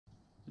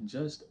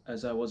Just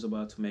as I was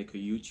about to make a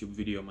YouTube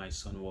video, my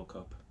son woke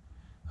up.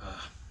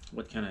 Ah,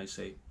 what can I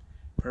say?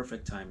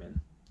 Perfect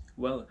timing.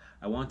 Well,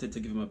 I wanted to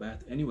give him a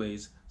bath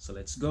anyways, so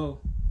let's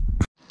go.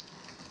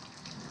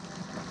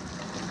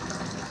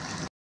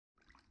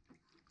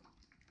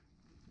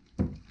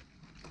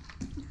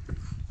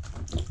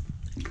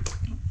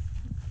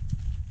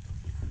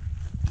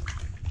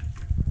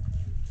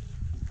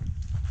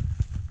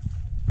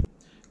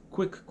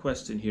 Quick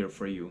question here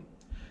for you.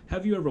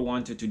 Have you ever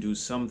wanted to do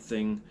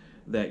something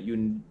that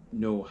you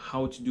know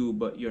how to do,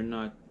 but you're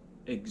not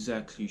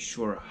exactly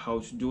sure how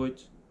to do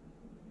it?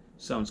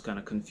 Sounds kind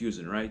of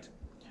confusing, right?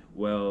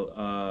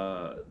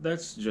 Well,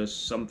 that's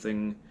just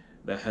something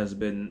that has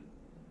been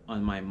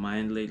on my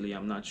mind lately.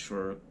 I'm not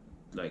sure,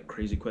 like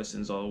crazy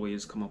questions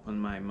always come up on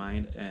my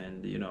mind,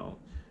 and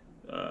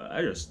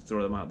I just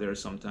throw them out there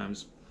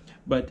sometimes.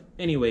 But,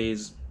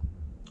 anyways,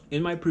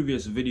 in my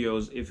previous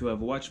videos, if you have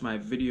watched my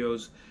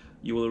videos,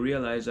 you will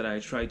realize that I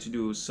try to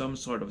do some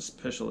sort of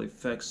special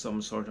effects,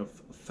 some sort of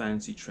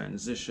fancy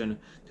transition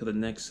to the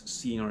next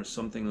scene or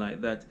something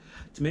like that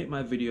to make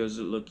my videos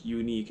look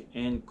unique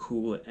and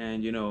cool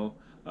and,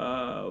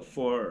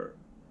 for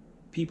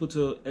people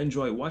to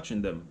enjoy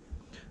watching them.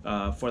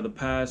 For the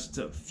past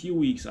few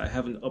weeks, I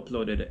haven't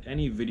uploaded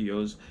any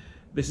videos.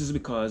 This is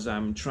because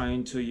I'm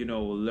trying to,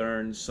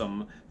 learn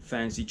some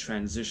fancy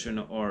transition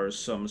or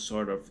some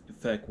sort of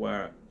effect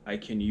where I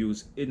can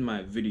use in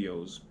my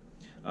videos.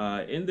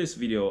 In this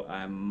video,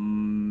 I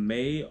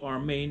may or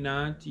may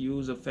not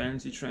use a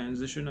fancy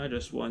transition. I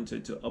just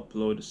wanted to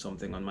upload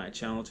something on my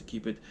channel to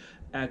keep it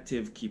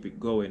active, keep it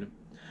going.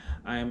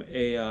 I'm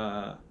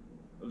a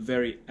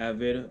very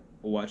avid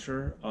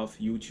watcher of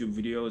YouTube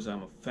videos.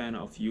 I'm a fan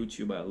of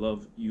YouTube. I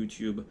love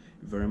YouTube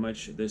very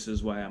much. This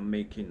is why I'm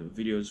making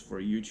videos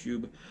for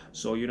YouTube.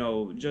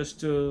 So, just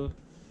to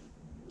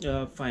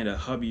find a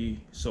hobby,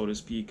 so to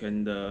speak,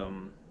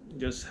 and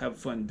just have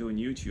fun doing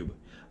YouTube.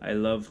 I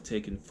love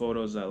taking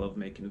photos. I love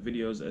making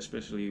videos,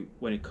 especially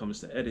when it comes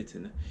to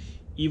editing.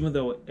 Even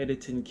though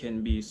editing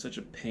can be such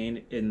a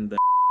pain in the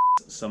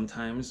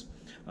sometimes,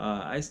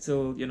 I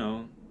still,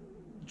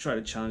 try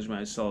to challenge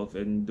myself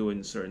in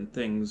doing certain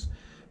things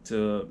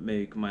to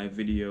make my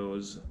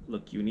videos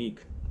look unique.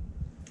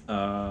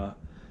 Uh,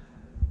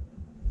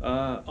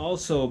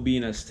 Also,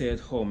 being a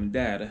stay-at-home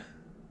dad,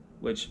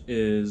 which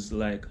is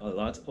like a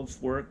lot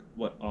of work,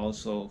 but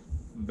also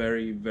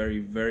very, very,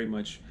 very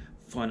much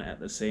fun at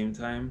the same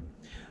time.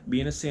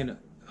 Being a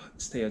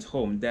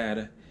stay-at-home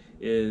dad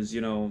is,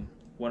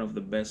 one of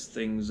the best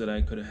things that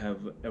I could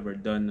have ever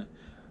done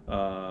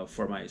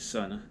for my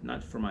son,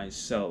 not for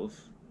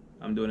myself.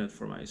 I'm doing it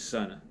for my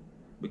son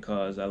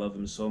because I love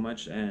him so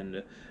much,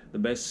 and the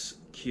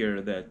best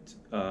care that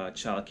a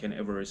child can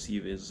ever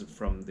receive is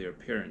from their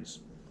parents.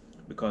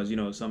 Because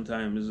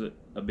sometimes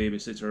a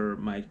babysitter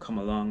might come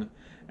along,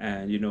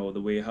 and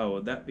the way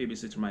how that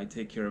babysitter might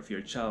take care of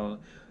your child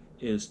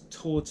is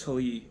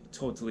totally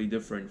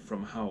different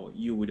from how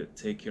you would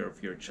take care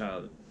of your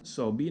child.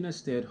 So being a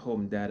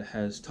stay-at-home dad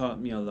has taught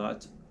me a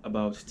lot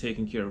about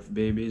taking care of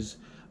babies,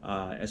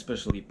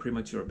 especially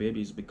premature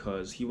babies,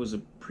 because he was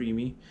a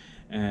preemie,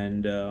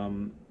 and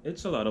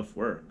it's a lot of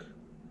work.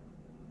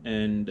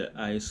 And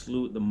I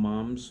salute the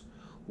moms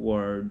who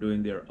are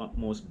doing their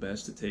utmost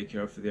best to take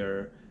care of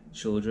their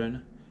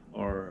children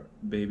or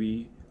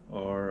baby,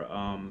 or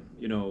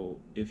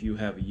if you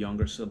have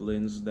younger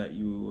siblings that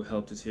you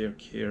help to take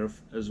care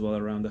of as well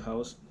around the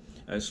house.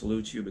 I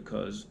salute you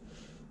because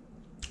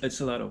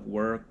it's a lot of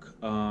work.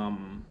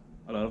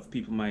 A lot of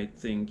people might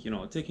think,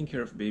 taking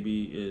care of a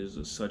baby is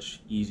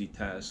such easy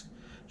task.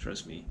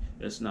 Trust me,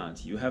 it's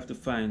not. You have to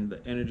find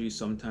the energy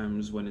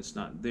sometimes when it's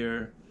not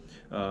there.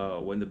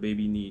 When the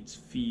baby needs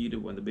feed,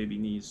 when the baby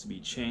needs to be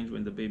changed,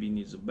 when the baby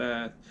needs a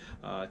bath,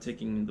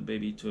 taking the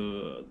baby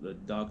to the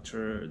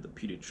doctor, the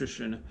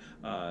pediatrician,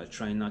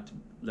 trying not to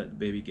let the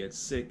baby get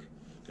sick.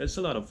 It's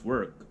a lot of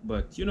work,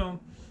 but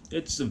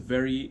it's a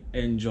very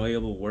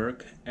enjoyable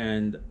work,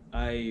 and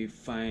I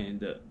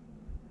find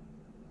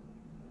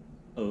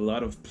a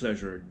lot of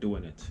pleasure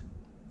doing it.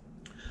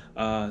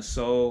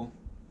 So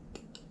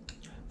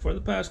for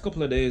the past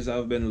couple of days,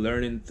 I've been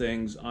learning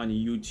things on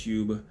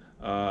YouTube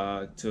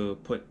to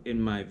put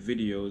in my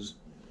videos.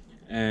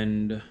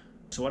 And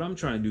so what I'm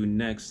trying to do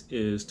next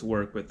is to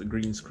work with the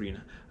green screen.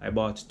 I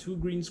bought 2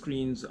 green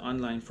screens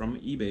online from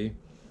eBay,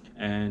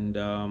 and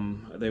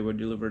they were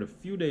delivered a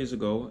few days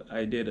ago.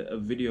 I did a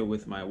video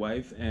with my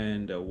wife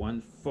and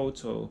one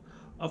photo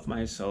of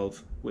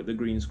myself with the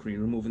green screen,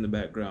 removing the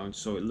background,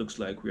 so it looks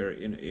like we are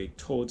in a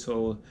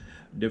total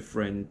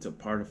different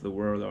part of the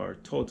world, or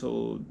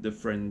total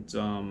different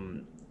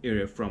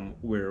area from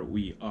where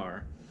we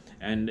are.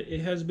 And it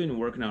has been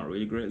working out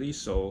really greatly.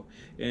 So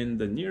in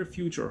the near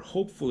future,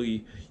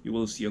 hopefully you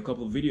will see a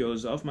couple of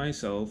videos of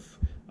myself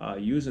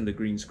using the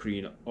green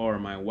screen, or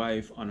my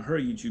wife on her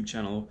YouTube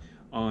channel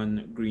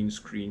on green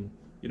screen.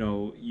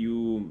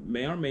 You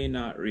may or may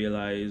not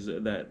realize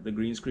that the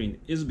green screen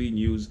is being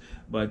used,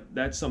 but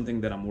that's something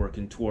that I'm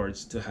working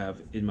towards to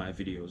have in my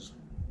videos.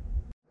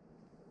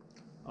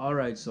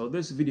 Alright, so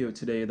this video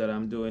today that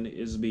I'm doing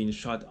is being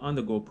shot on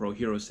the GoPro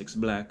Hero 6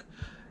 Black.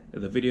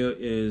 The video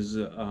is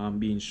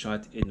being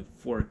shot in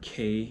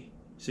 4K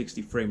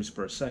 60 frames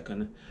per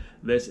second.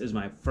 This is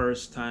my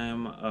first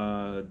time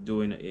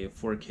doing a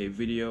 4K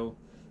video.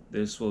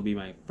 This will be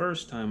my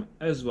first time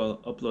as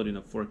well uploading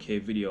a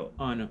 4K video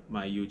on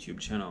my YouTube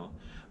channel.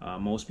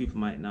 Most people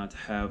might not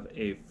have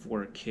a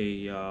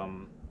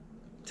 4K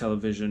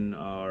television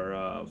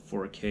or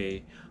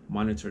 4K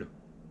monitor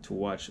to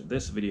watch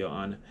this video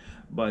on,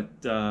 but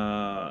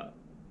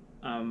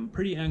I'm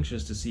pretty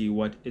anxious to see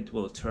what it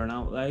will turn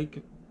out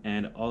like,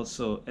 and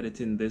also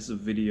editing this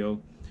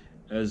video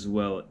as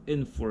well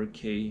in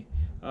 4K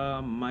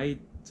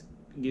might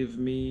give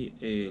me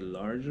a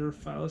larger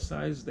file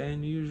size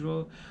than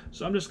usual.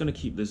 So I'm just gonna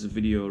keep this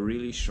video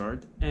really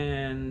short,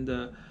 and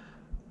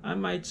I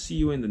might see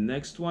you in the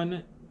next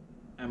one.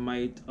 I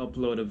might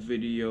upload a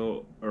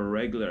video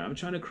regular. I'm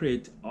trying to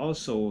create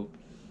also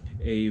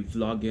a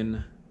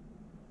vlogging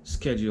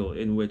schedule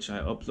in which I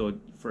upload,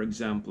 for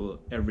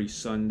example, every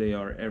Sunday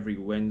or every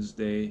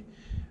Wednesday.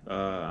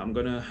 I'm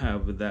gonna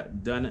have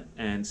that done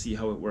and see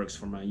how it works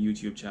for my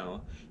YouTube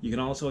channel. You can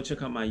also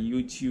check out my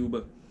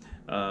YouTube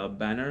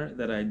banner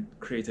that I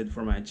created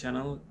for my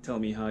channel. Tell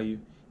me how you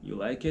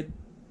like it.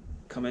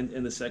 Comment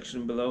in the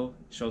section below,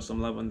 show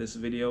some love on this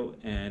video,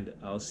 and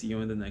I'll see you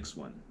in the next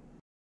one.